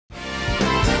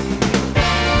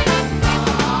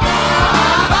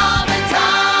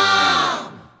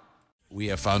We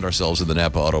have found ourselves in the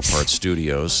Napa Auto Parts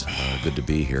Studios. Good to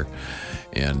be here.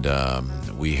 And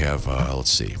we have, let's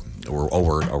see,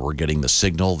 we're getting the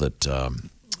signal that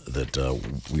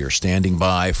we are standing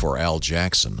by for Al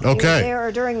Jackson. Okay.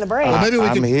 There during the break. Well, maybe we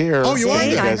I'm can... here. Oh, you are?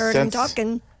 See, I guys heard him sense-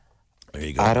 talking. There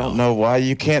you go. I don't know why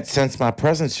you can't sense my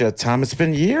presence yet, Tom. It's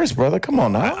been years, brother. Come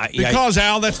on now. Because,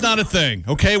 Al, that's not a thing,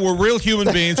 okay? We're real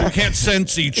human beings. We can't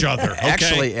sense each other, okay?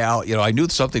 Actually, Al, I knew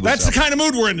something was That's up the kind of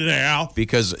mood we're in today, Al.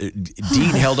 because Dean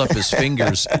held up his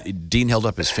fingers. Dean held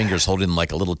up his fingers holding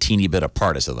like a little teeny bit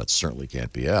apart. I said, that certainly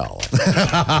can't be Al.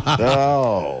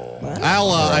 Oh.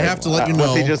 Al, I have to let you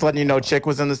know. Was he just letting you know Chick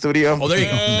was in the studio? Oh, there you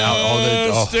go.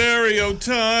 Now,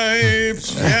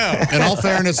 Stereotypes. Yeah. In all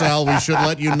fairness, Al, we should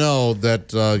let you know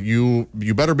that you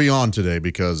better be on today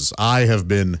because I have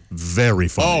been very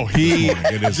funny.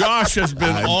 Oh, Josh has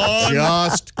been on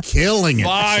just killing it.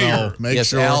 fire. So make yes,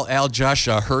 sure. Al Josh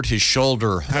hurt his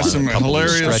shoulder. Has on some a couple of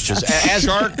hilarious stretches.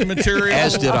 shark material.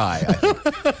 As did I.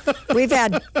 We've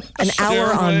had an hour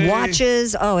on Stairway.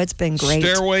 watches. Oh, it's been great.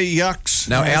 Stairway yucks.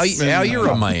 Now, Al, Has been, you're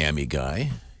a Miami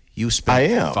guy. You I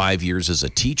spent am. 5 years as a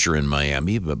teacher in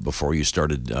Miami, but before you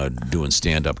started doing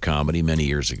stand-up comedy many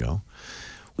years ago.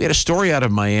 We had a story out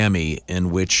of Miami in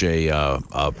which a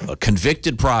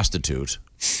convicted prostitute,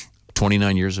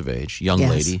 29 years of age, young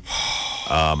Yes. lady,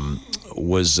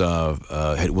 was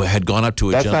had gone up to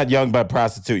a That's gentleman. not young by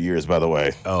prostitute years, by the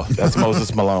way. Oh. That's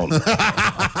Moses Malone.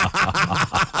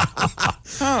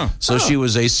 So she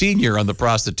was a senior on the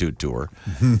prostitute tour,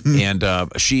 and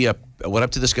she went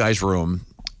up to this guy's room,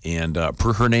 and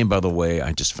her name, by the way,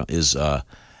 I just found, is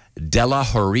Della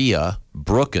Horia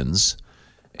Brookins,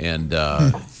 and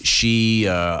she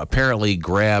apparently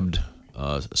grabbed,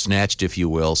 snatched, if you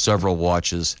will, several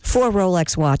watches. 4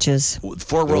 Rolex watches. 4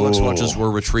 Rolex watches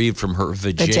were retrieved from her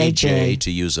vajayjay,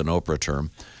 to use an Oprah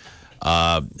term,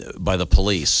 by the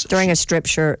police. During a strip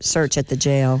search at the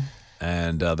jail.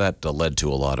 And that led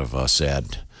to a lot of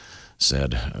sad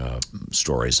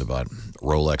stories about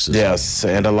Rolexes. Yes,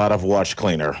 and a lot of watch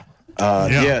cleaner.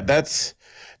 Yeah, that's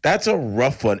a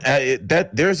rough one.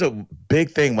 There's a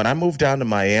big thing. When I moved down to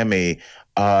Miami,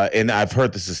 and I've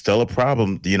heard this is still a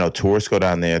problem. Tourists go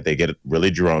down there, they get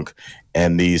really drunk,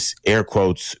 and these air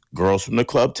quotes girls from the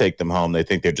club take them home. They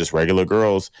think they're just regular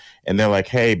girls, and they're like,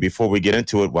 "Hey, before we get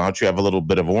into it, why don't you have a little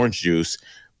bit of orange juice?"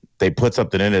 They put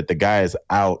something in it. The guy is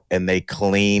out, and they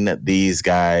clean these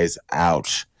guys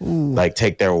out. Like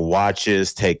take their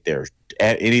watches, take their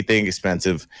anything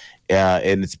expensive.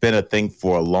 And it's been a thing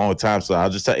for a long time. So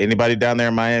I'll just tell anybody down there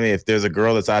in Miami, if there's a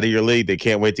girl that's out of your league, they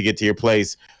can't wait to get to your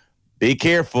place. Be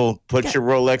careful. Put your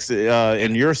Rolex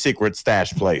in your secret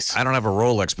stash place. I don't have a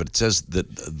Rolex, but it says that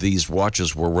these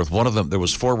watches were worth, one of them, there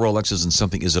was 4 Rolexes and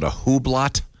something. Is it a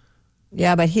Hublot?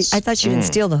 Yeah, but I thought she didn't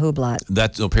steal the Hublot.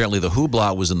 That apparently the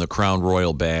Hublot was in the Crown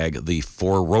Royal bag. The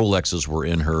 4 Rolexes were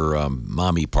in her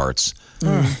mommy parts.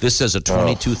 This says a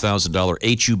 $22,000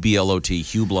 Hublot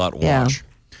Hublot watch. Yeah.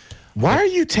 Why are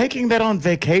you taking that on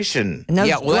vacation? No,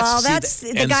 Yeah, well, that's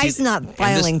the guy's not and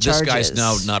filing charges. This guy's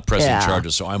now not pressing Yeah.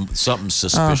 charges, so something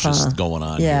suspicious going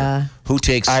on Yeah. here. Who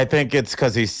takes? I think it's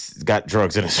because he's got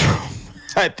drugs in his room.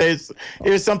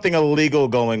 There's something illegal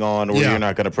going on where you're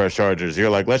not going to press charges. You're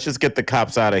like, let's just get the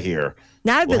cops out of here.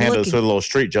 Now I've We'll been handle this looking. with a little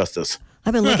street justice.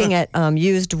 I've been looking at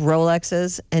used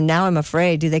Rolexes, and now I'm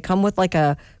afraid. Do they come with like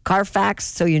a Carfax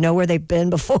so you know where they've been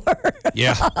before?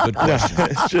 Yeah, good question.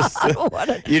 It's just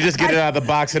you just get it out of the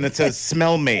box and it says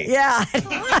 "Smell me." Yeah.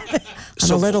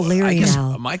 I'm a little leery I guess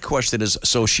now. My question is,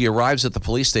 so she arrives at the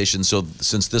police station, so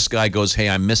since this guy goes, hey,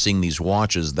 I'm missing these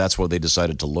watches, that's why they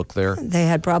decided to look there? They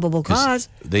had probable cause.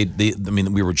 I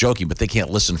mean, we were joking, but they can't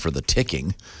listen for the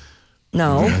ticking.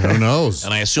 No. Who knows?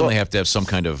 And I assume they have to have some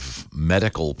kind of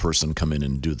medical person come in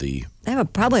and do the They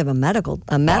probably have a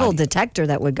metal detector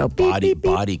that would go beep, beep, beep.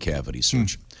 body cavity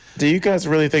search. Do you guys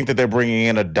really think that they're bringing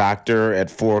in a doctor at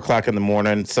 4:00 in the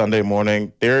morning, Sunday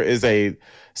morning? There is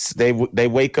they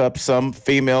wake up some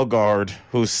female guard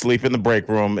who's asleep in the break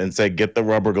room and say, "Get the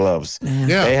rubber gloves."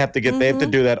 Yeah. They have to they have to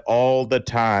do that all the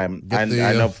time. I the,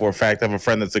 know for a fact I have a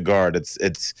friend that's a guard.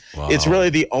 It's really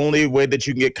the only way that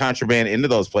you can get contraband into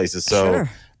those places. So Sure.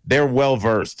 they're well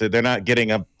versed. They're not getting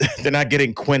they're not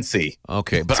getting Quincy.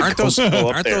 Okay, but aren't those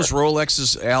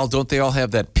Rolexes, Al, don't they all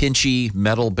have that pinchy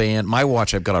metal band? My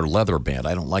watch, I've got a leather band.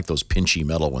 I don't like those pinchy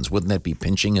metal ones. Wouldn't that be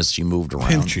pinching as she moved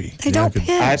around? Pinchy. They don't pinch.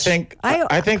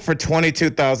 I think for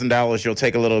 $22,000 you'll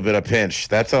take a little bit of pinch.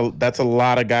 That's a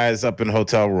lot of guys up in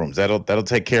hotel rooms. That'll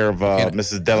take care of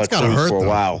Mrs. Dela gotta Cruz hurt, for a though.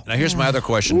 while. Now, here's my other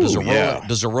question. Does a yeah.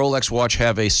 Rolex watch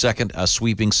have a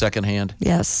sweeping second hand?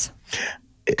 Yes.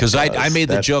 Because I made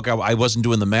the joke. I wasn't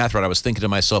doing the math right. I was thinking to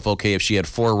myself, okay, if she had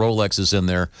 4 Rolexes in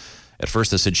there At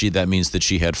first, I said that means that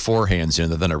she had 4 hands in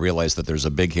there. Then I realized that there's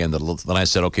a big hand. Then I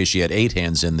said, okay, she had 8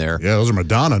 hands in there. Yeah, those are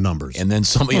Madonna numbers. And then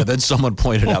someone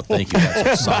pointed out, thank you,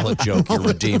 that's a solid joke. You're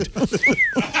redeemed.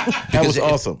 That was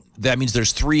awesome. That means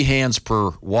there's 3 hands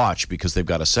per watch because they've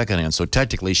got a second hand. So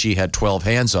technically, she had 12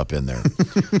 hands up in there.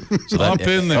 So Up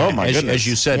in there. Oh, my goodness. As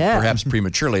you said, perhaps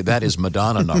prematurely, that is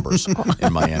Madonna numbers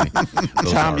in Miami.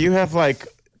 Tom,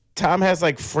 Tom has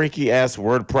like freaky ass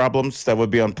word problems that would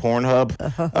be on Pornhub.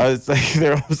 It's like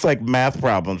they're almost like math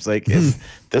problems. Like if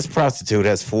this prostitute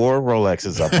has 4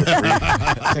 Rolexes up with 3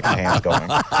 second hands going,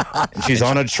 and she's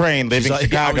on a train leaving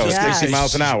Chicago at 60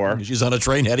 miles an hour. She's on a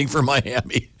train heading for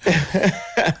Miami.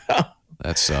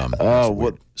 That's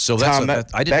well, so Tom,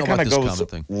 I didn't know about this comment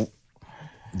thing.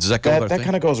 Does that go? That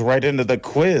kind of goes right into the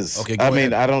quiz. Okay, I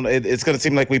mean, I don't. It's going to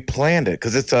seem like we planned it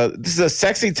because this is a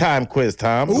sexy time quiz,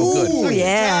 Tom. Ooh,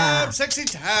 yeah. Sexy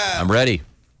time. I'm ready.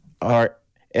 All right,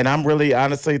 and I'm really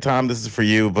honestly, Tom, this is for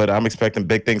you, but I'm expecting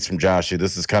big things from Joshy.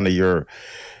 This is kind of your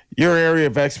area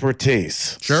of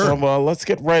expertise. Sure. So let's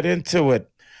get right into it,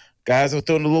 guys. I was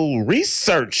doing a little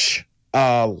research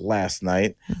last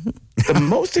night. The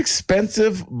most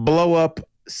expensive blow up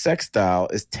sex doll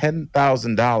is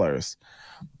 $10,000.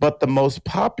 But the most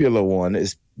popular one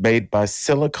is made by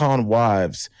Silicon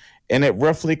Wives, and it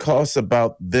roughly costs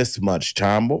about this much,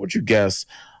 Tom. What would you guess?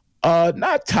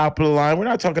 Not top of the line. We're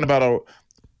not talking about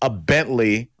a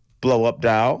Bentley blow-up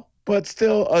doll, but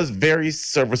still a very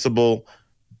serviceable,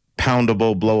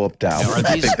 poundable blow-up doll. Are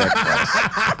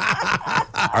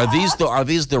these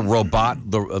the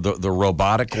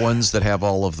robotic ones that have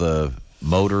all of the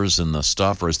motors and the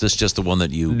stuff, or is this just the one that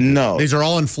you? No, these are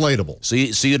all inflatable. So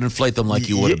you'd inflate them like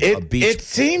you would a beach. It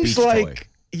seems beach like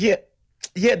toy.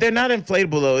 yeah, they're not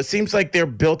inflatable though. It seems like they're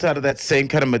built out of that same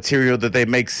kind of material that they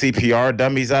make CPR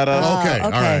dummies out of. Okay, all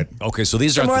right. Okay, so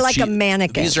these are more the like cheap, a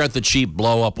mannequin. These aren't the cheap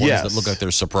blow up ones that look like they're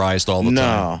surprised all the time.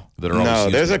 No,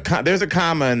 there's a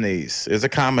comma in these. There's a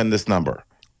comma in this number.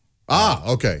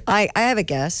 Okay. I have a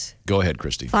guess. Go ahead,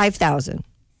 Christy. 5,000.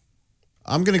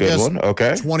 I'm going to guess one.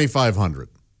 Okay. 2,500.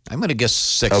 I'm going to guess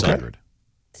 600. Okay.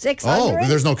 600? Oh,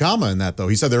 there's no comma in that, though.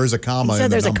 He said there is a comma. He said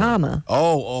in there's the a number. comma.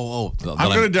 Oh. I'm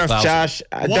going to guess. Josh,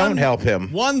 don't help him.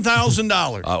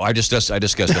 $1,000. Oh, I just guessed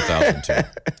 1,000 too.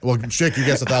 Well, Chick, you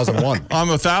guess 1,001. I'm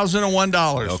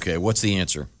 $1,001. Okay, what's the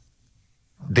answer?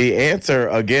 The answer,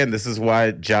 again, this is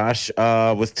why Josh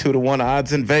was 2-1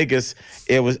 odds in Vegas.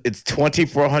 It's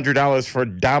 $2,400 for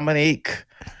Dominique.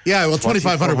 Yeah, well,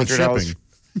 2,500 with shipping.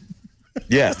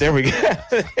 Yes, there we go.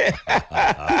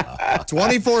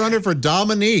 2,400 for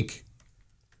Dominique.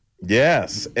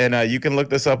 Yes, and you can look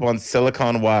this up on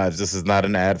Silicon Wives. This is not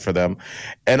an ad for them.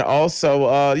 And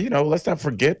also, let's not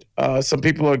forget, some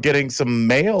people are getting some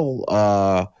male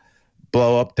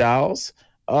blow-up dolls.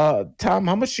 Tom,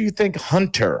 how much do you think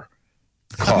Hunter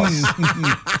costs?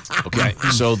 Okay,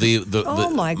 so the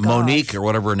Oh my gosh. Monique or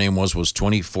whatever her name was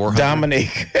 2,400.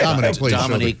 Dominique. Dominic, please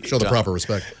Dominique, show the proper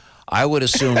respect. I would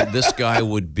assume this guy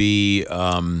would be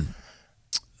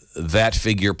that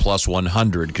figure plus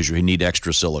 100 because you need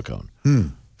extra silicone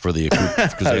for the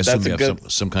because I assume you have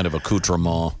some kind of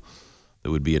accoutrement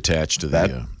that would be attached to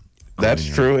the. That's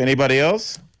true. Anybody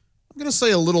else? I'm going to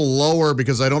say a little lower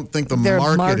because I don't think the Their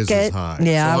market is as high.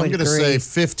 Yeah, so I I'm would going to agree.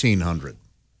 say 1,500.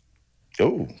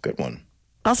 Oh, good one.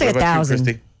 I'll say What about you, 1,000.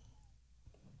 Christy?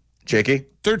 Jakey?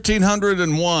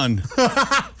 1,301.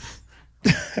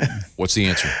 What's the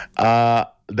answer?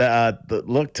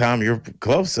 Look, Tom, you're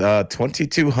close.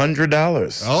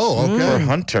 $2,200. Oh, okay. For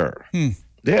Hunter.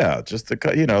 Yeah, just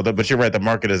but you're right. The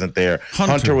market isn't there.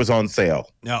 Hunter was on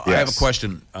sale. Now, I have a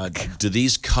question. Do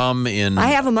these come in? I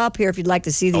have them up here if you'd like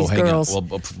to see these hang on. girls. Well,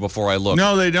 before I look.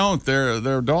 No, they don't.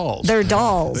 They're dolls. They're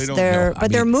dolls. They don't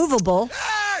They're movable.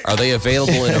 Are they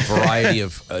available in a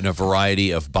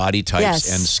variety of body types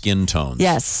Yes. and skin tones?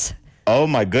 Yes. Oh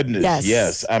my goodness. Yes.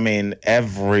 Yes. I mean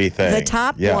everything. The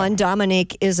top one,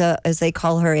 Dominique, is as they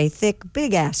call her, a thick,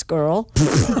 big ass girl.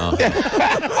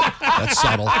 That's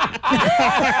subtle.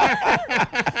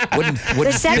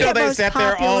 The second they most sat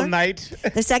there all popular. night.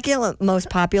 The second most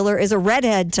popular is a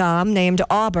redhead Tom named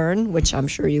Auburn, which I'm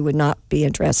sure you would not be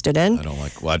interested in. I don't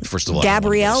like. Well, first of all, I don't want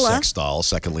Gabriella a sex doll.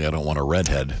 Secondly, I don't want a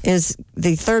redhead. is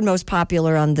the third most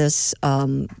popular on this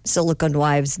Silicon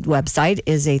Wives website.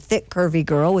 Is a thick, curvy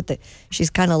girl with the she's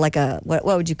kind of like what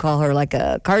would you call her? Like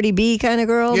a Cardi B kind of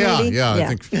girl? Maybe?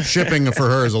 I think shipping for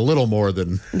her is a little more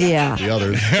than the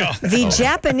others. The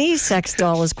Japanese sex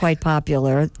doll is quite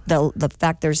popular. The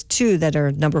fact there's 2 that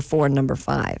are number 4 and number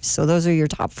 5. So those are your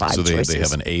top 5 choices. So they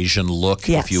have an Asian look,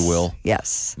 if you will.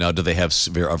 Yes. Now, do they have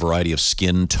a variety of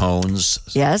skin tones?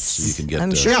 Yes. So you can get.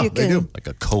 I'm sure you can. They do. Like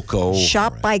a cocoa.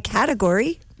 Shop by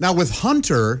category. Now with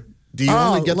Hunter, do you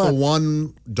only get the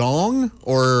one dong,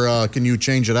 or can you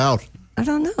change it out? I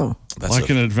don't know. That's like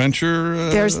an adventure.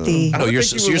 There's the. No, you're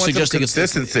suggesting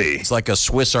consistency. It's like a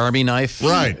Swiss Army knife.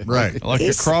 Right. Like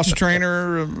a cross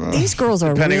trainer. These girls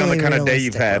are depending really on the kind of day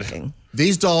you've had. looking.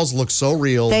 These dolls look so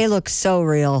real. They look so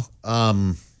real.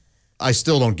 I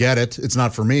still don't get it. It's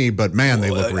not for me, but man,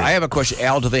 they look real. I have a question,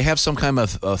 Al. Do they have some kind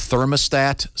of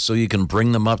thermostat so you can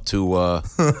bring them up to?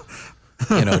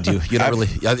 You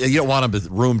don't want them to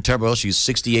room temperature. Well, she's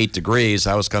 68 degrees.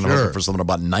 I was kind of looking for something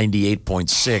about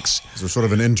 98.6. Is there sort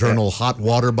of an internal hot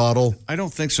water bottle? I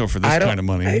don't think so for this kind of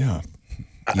money.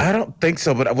 I don't think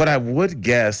so, but what I would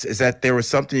guess is that there was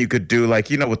something you could do, like,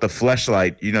 with the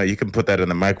fleshlight, you can put that in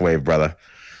the microwave, brother.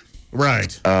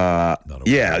 Right.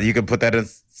 You can put that in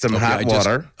some hot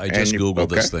water. I just Googled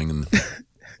this thing. And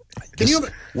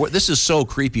this is so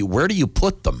creepy. Where do you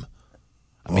put them?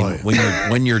 I mean,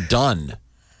 when you're done.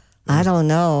 I don't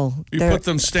know. You put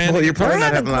them standing. Well, you're probably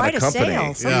They're not having having a quite lot of a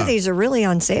company. sale. Some of these are really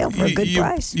on sale for a good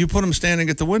price. You put them standing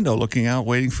at the window, looking out,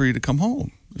 waiting for you to come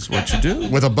home. Is what you do.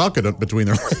 With a bucket between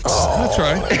their legs. That's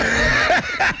right.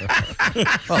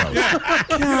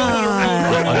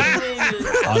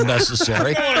 Unnecessary.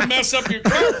 You don't want to mess up your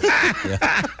car.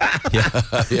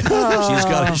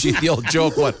 She's the old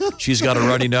joke. What? She's got a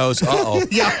runny nose. Uh-oh.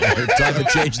 Time to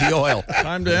change the oil.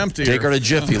 Time to empty Take her to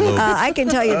Jiffy Lube. I can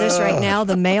tell you this right now: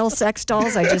 the male sex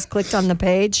dolls. I just clicked on the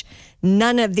page.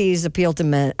 None of these appeal to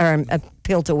men or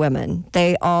appeal to women.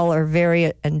 They all are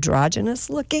very androgynous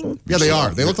looking. Yeah, they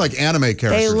are. They look like anime characters.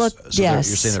 They look. You're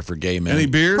saying they're for gay men. Any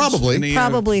beards? Probably.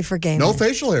 Probably for gay men. No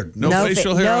facial hair. No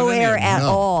facial hair. No on hair any at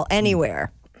all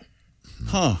anywhere.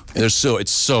 Huh.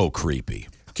 It's so creepy.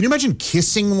 Can you imagine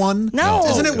kissing one? No.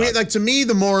 Isn't it weird? Like, to me,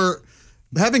 the more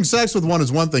having sex with one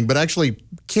is one thing, but actually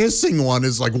kissing one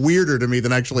is like weirder to me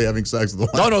than actually having sex with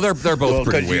one. No, they're both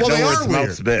pretty weird. Well, they where are its weird.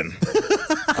 mouth's been.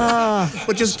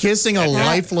 But just kissing a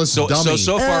lifeless dummy.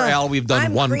 So far, Al, we've done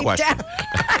I'm one creeped question. out.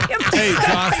 Hey, creeped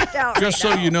out Josh, just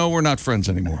so you know, we're not friends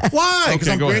anymore. Why? Because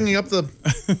Okay, I'm go ahead. bringing up the...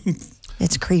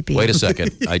 It's creepy. Wait a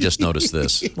second. I just noticed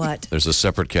this. What? There's a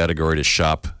separate category to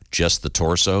shop just the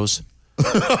torsos.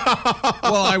 Well,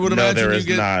 I would No, imagine there you is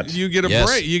get not. you get a Yes.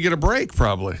 break. You get a break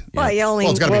probably. Well, you only.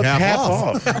 Well, it's got to be half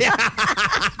off.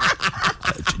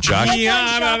 Josh,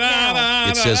 now.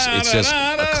 it says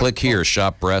click here,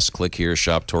 shop breasts, click here,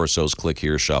 shop torsos, click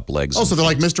here, shop legs. Oh, so they're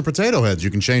like Mr. Potato Heads. You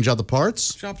can change out the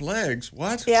parts? Shop legs.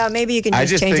 What? Yeah, maybe you can I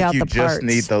just just change think out you the parts. just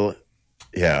need the.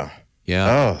 Yeah.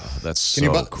 Yeah, Oh. that's Can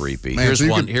you so bu- creepy. Man, Here's so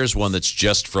you one. could- Here's one that's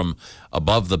just from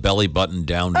above the belly button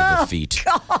down to the feet.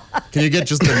 Can you get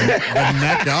just the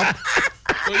neck up?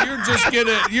 Well,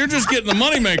 you're just getting the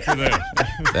moneymaker there.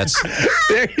 That's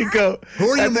There you go. Who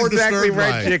are you That's more exactly disturbed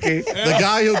right, by? Chicky. The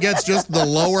guy who gets just the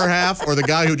lower half or the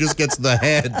guy who just gets the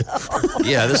head?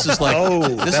 yeah. This is like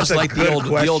this that's is a like the good old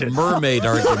question. mermaid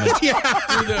argument.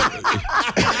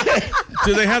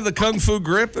 Do they have the kung fu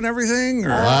grip and everything? Or?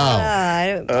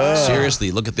 Wow.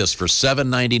 Seriously, look at this for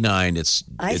 $7.99. It's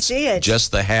see it.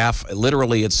 just the half.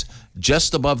 Literally, it's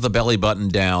just above the belly button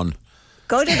down.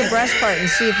 Go to the breast part and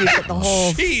see if you get the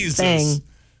whole Jesus. thing,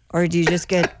 or do you just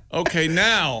get Okay,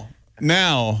 now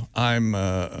I'm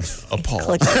appalled.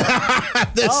 click?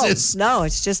 This is... No,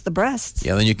 it's just the breasts.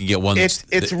 Yeah, then you can get one.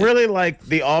 It's really like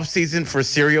the off season for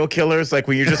serial killers, like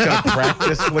when you're just gonna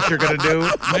practice what you're gonna do.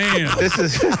 Man, This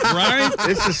is right?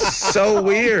 This is so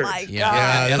weird. My Yeah,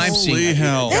 God. and I'm Holy seeing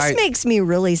hell. This makes me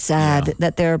really sad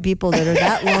that there are people that are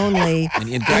that lonely. And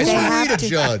guys, They Who have are we to to-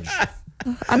 judge?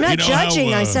 I'm not You know how,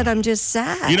 judging. I said I'm just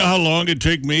sad. You know how long it'd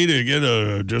take me to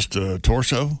get just a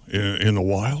torso in the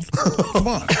wild? Come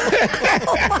on.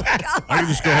 I can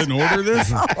just go ahead and order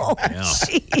this. Oh,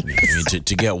 I mean,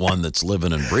 to get one that's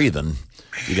living and breathing,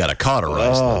 you got to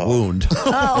cauterize the wound.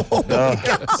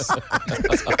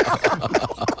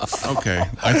 Okay,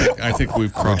 I think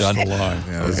we've crossed done? the line.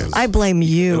 I blame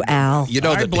you, Al. You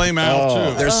know I that blame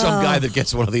Al too. There's some guy that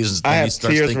gets one of these I and he have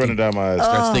starts tears thinking, running down my eyes.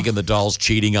 starts thinking the doll's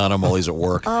cheating on him while he's at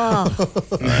work. Oh.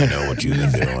 I know what you've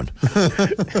been doing.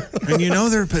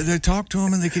 And they talk to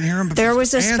him and they can hear him. There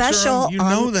was a special. You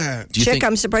know that. Chick,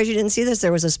 I'm surprised you didn't see this.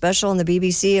 There was a special on the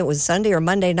BBC. It was Sunday or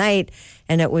Monday night,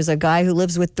 and it was a guy who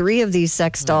lives with 3 of these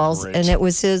sex dolls, and it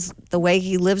was the way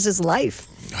he lives his life.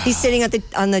 He's sitting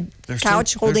on the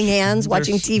couch holding hands,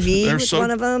 watching TV with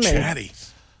one of them. Chatty.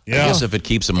 I guess if it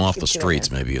keeps him off the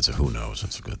streets, maybe who knows?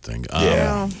 It's a good thing.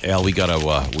 Al, we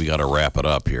gotta wrap it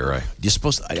up here. I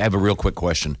have a real quick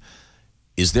question.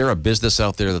 Is there a business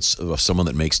out there that's of someone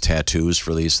that makes tattoos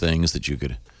for these things that you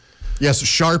could? Yes,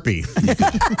 Sharpie.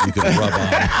 You could rub on.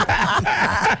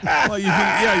 Well, you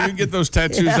can get those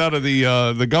tattoos out of the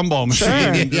gumball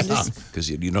machine. Because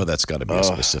that's got to be a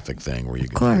specific thing where you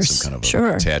can get some kind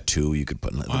of a tattoo you could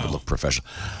put in it would look professional.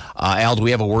 Al, do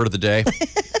we have a word of the day?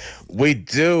 We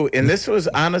do, and this was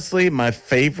honestly my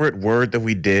favorite word that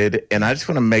we did, and I just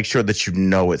want to make sure that you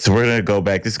know it. So we're going to go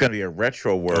back. This is going to be a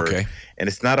retro word, and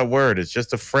it's not a word. It's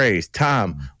just a phrase.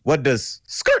 Tom, what does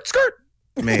skirt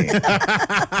mean? Oh,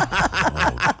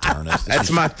 darn it. That's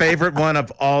my favorite one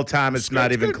of all time. It's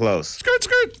not even close. Skirt.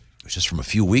 It was just from a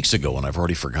few weeks ago, and I've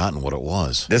already forgotten what it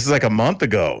was. This is like a month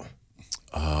ago.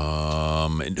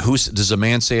 Does a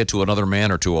man say it to another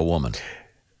man or to a woman?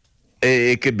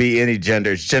 It could be any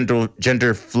gender. It's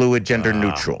gender fluid, gender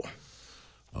neutral.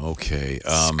 Okay.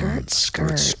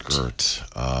 Skirt.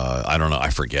 I don't know.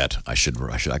 I forget. I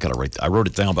gotta write. I wrote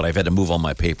it down, but I've had to move all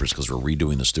my papers because we're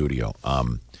redoing the studio.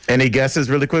 Any guesses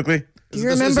really quickly? Do you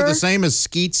remember? Is it the same as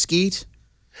skeet?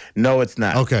 No, it's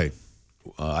not. Okay.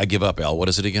 I give up, Al. What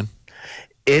is it again?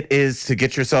 It is to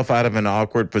get yourself out of an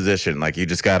awkward position. Like you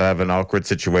just got out of an awkward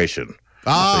situation.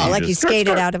 Oh, like you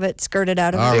skated out of it, skirted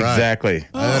out of it. All right. Exactly.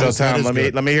 So Tom,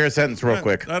 let me hear a sentence real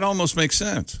quick. That almost makes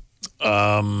sense.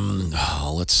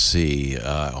 Let's see.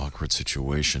 Awkward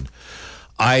situation.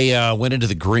 I went into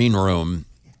the green room.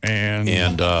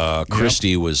 And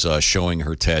Christy was showing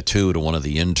her tattoo to one of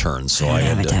the interns, so I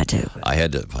had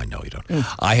to. I know you don't.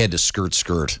 I had to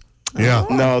skirt. Yeah.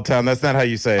 No, Tom, that's not how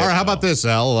you say it. All right. How about this,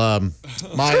 Al?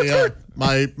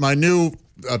 My new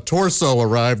torso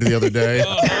arrived the other day.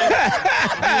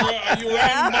 You were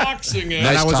unboxing it. And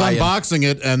I was unboxing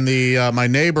it, and my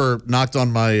neighbor knocked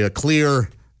on my clear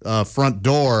front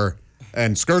door.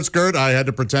 And skirt, I had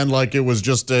to pretend like it was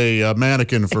just a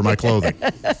mannequin for my clothing.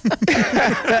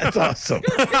 That's awesome.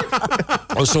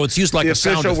 Oh, so it's used like the a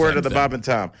sound official word effect of the then. Bob and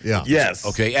Tom. Yeah. Yes.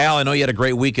 Okay, Al, I know you had a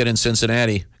great weekend in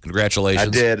Cincinnati. Congratulations.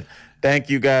 I did.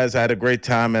 Thank you, guys. I had a great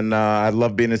time, and I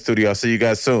love being in the studio. I'll see you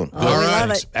guys soon. Oh, all right.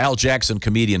 Love it. Al Jackson,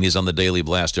 comedian. He's on the Daily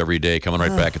Blast every day. Coming right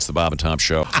back. It's the Bob and Tom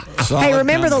Show. Hey,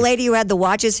 remember the lady who had the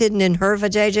watches hidden in her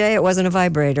vajayjay? It wasn't a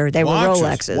vibrator. They were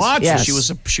Rolexes. Watches.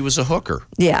 Yes. She was a hooker.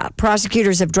 Yeah.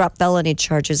 Prosecutors have dropped felony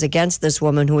charges against this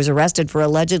woman who was arrested for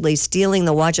allegedly stealing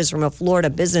the watches from a Florida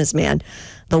businessman.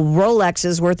 The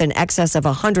Rolexes, worth in excess of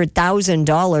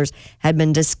 $100,000, had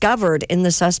been discovered in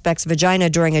the suspect's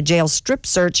vagina during a jail strip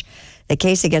search. The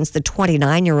case against the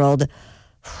 29-year-old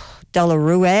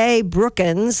Delarue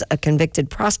Brookins, a convicted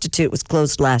prostitute, was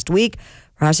closed last week.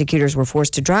 Prosecutors were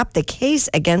forced to drop the case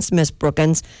against Miss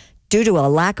Brookins due to a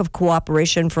lack of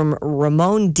cooperation from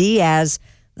Ramon Diaz,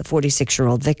 the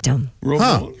 46-year-old victim.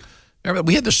 Remember,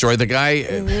 we had the story. The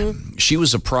guy, she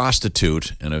was a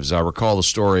prostitute, and as I recall the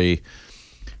story,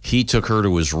 he took her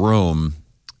to his room,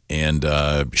 and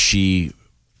she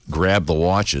grabbed the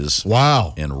watches.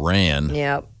 Wow. And ran.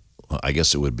 Yep. I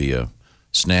guess it would be a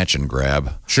snatch and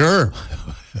grab. Sure.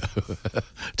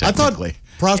 I thought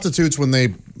prostitutes, when they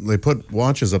put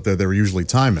watches up there, they were usually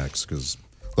Timex, because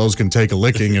those can take a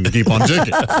licking and keep on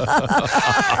ticking.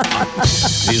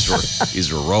 These were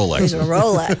Rolexes. These were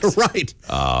Rolex. Right.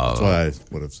 That's what I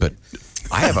would have said.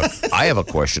 But I have a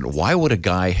question. Why would a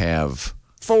guy have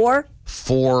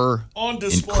Four on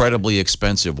display, incredibly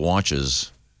expensive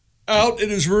watches out in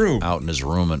his room? Out in his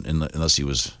room, unless he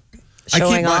was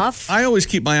showing off? I always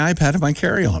keep my iPad in my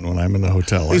carry-on when I'm in the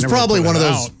hotel. He's probably one of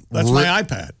those That's my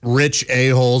iPad. Rich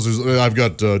a-holes. I've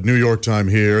got New York time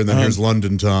here, and then here's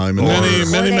London time.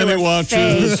 And many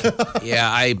watches.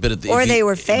 Yeah, or they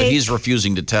were fake. But he's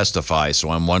refusing to testify, so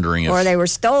I'm wondering if... Or they were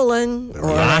stolen.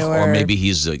 Or maybe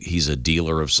he's a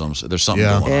dealer of some... There's something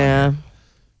going on. Yeah.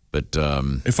 But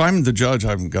if I'm the judge,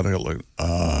 I've got to look.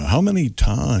 How many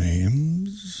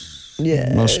times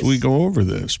must we go over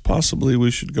this? Possibly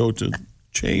we should go to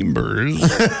Chambers.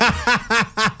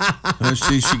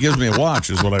 She gives me a watch,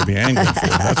 is what I'd be angry for.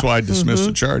 That's why I dismissed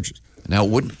the charges. Now,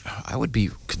 I would be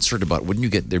concerned about, wouldn't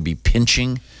you there'd be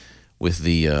pinching with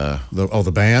the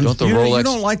band. Don't the You Rolex?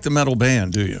 don't like the metal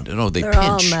band, do you? No, they They're pinch.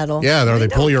 all metal. Yeah, they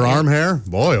pull your arm hair.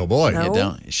 Boy, oh boy. No.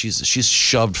 Yeah, she's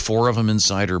shoved 4 of them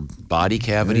inside her body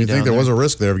cavity. You think there was a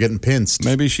risk there of getting pinched?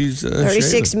 Maybe she's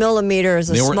 36 millimeter is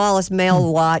the They were- smallest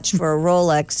male watch for a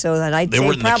Rolex, so that I'd They say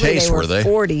weren't in the probably case, they were were they?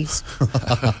 40s.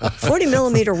 40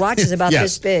 millimeter watch is about Yes.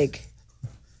 this big.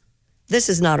 This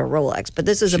is not a Rolex, but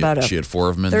this is about She a had 4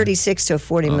 of them in there? 36 to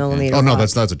 40 millimeter. Oh no,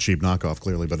 watch. that's a cheap knockoff,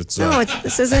 clearly, but it's No,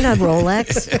 this isn't a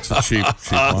Rolex. It's a cheap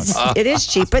watch. It is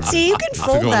cheap, but see, you can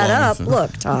fold go that along up. with it.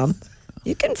 Look, Tom,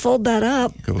 you can fold that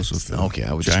up. Goes with the Okay,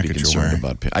 I would just be jacket you're concerned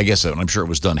wearing. about. I guess I'm sure it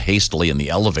was done hastily in the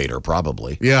elevator,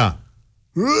 probably. yeah.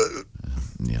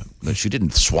 Yeah, but she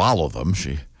didn't swallow them.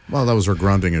 She. Well, that was her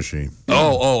grunting, is she?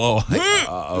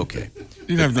 Okay.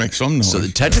 You'd have to make some noise. So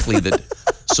technically,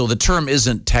 so the term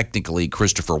isn't technically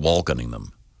Christopher Walkening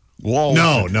them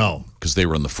No. because they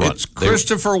were in the front. It's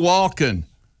Christopher Walken,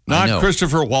 I know. not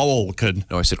Christopher Walken.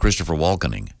 No, I said Christopher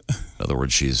Walkening. In other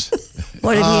words, she's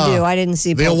What did he do? I didn't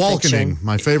see The Pulp Awakening, Fiction.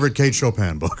 my favorite Kate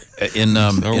Chopin book. in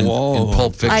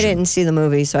Pulp Fiction. I didn't see the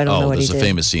movie, so I don't know what he There's a did.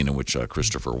 famous scene in which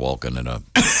Christopher Walken in a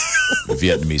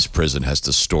Vietnamese prison has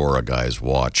to store a guy's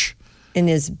watch In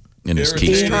his in his key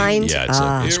Behind? string.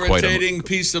 Yeah, it's Irritating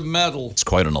piece of metal. it's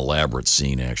quite an elaborate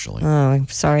scene, actually. Oh, I'm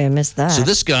sorry, I missed that. So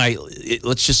this guy,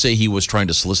 let's just say he was trying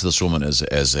to solicit this woman as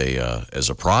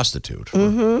a prostitute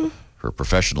for her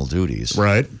professional duties.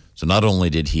 Right. So not only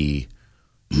did he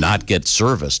not get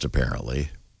serviced, apparently,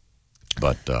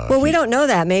 but well, we don't know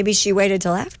that. Maybe she waited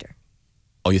till after.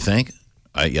 Oh, you think?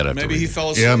 Maybe he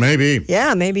fell asleep. Yeah, maybe.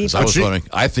 Yeah, maybe. I was wondering.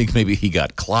 I think maybe he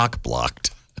got clock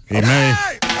blocked. He may.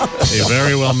 He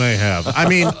very well may have. I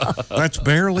mean, That's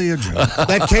barely a joke.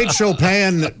 that Kate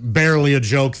Chopin barely a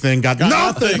joke thing got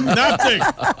nothing. Nothing.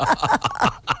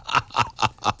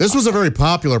 This was a very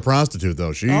popular prostitute,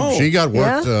 though. She got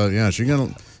worked. Yeah? She got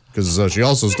because she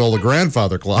also stole a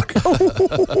grandfather clock. That's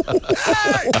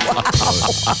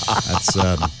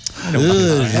I don't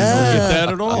get that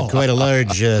at all. quite a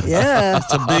large. Yeah.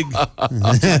 It's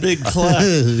a big class.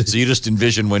 So you just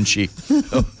envision when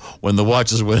the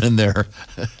watches went in there,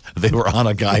 they were on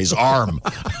a guy's arm.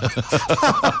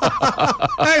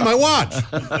 Hey, my watch!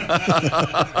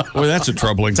 Boy, that's a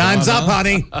troubling Time's thought, up,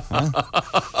 honey.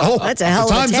 Oh, That's a hell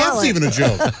of a time's talent. up's even a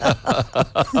joke.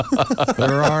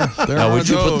 There Now, are would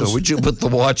those. you put the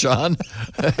watch on?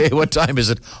 Hey, what time is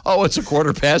it? Oh, it's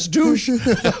 1:15 douche.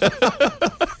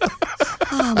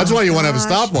 That's why you want to have a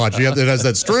stopwatch. It has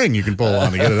that string you can pull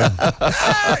on to get it out.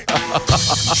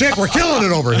 Chick, we're killing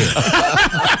it over here.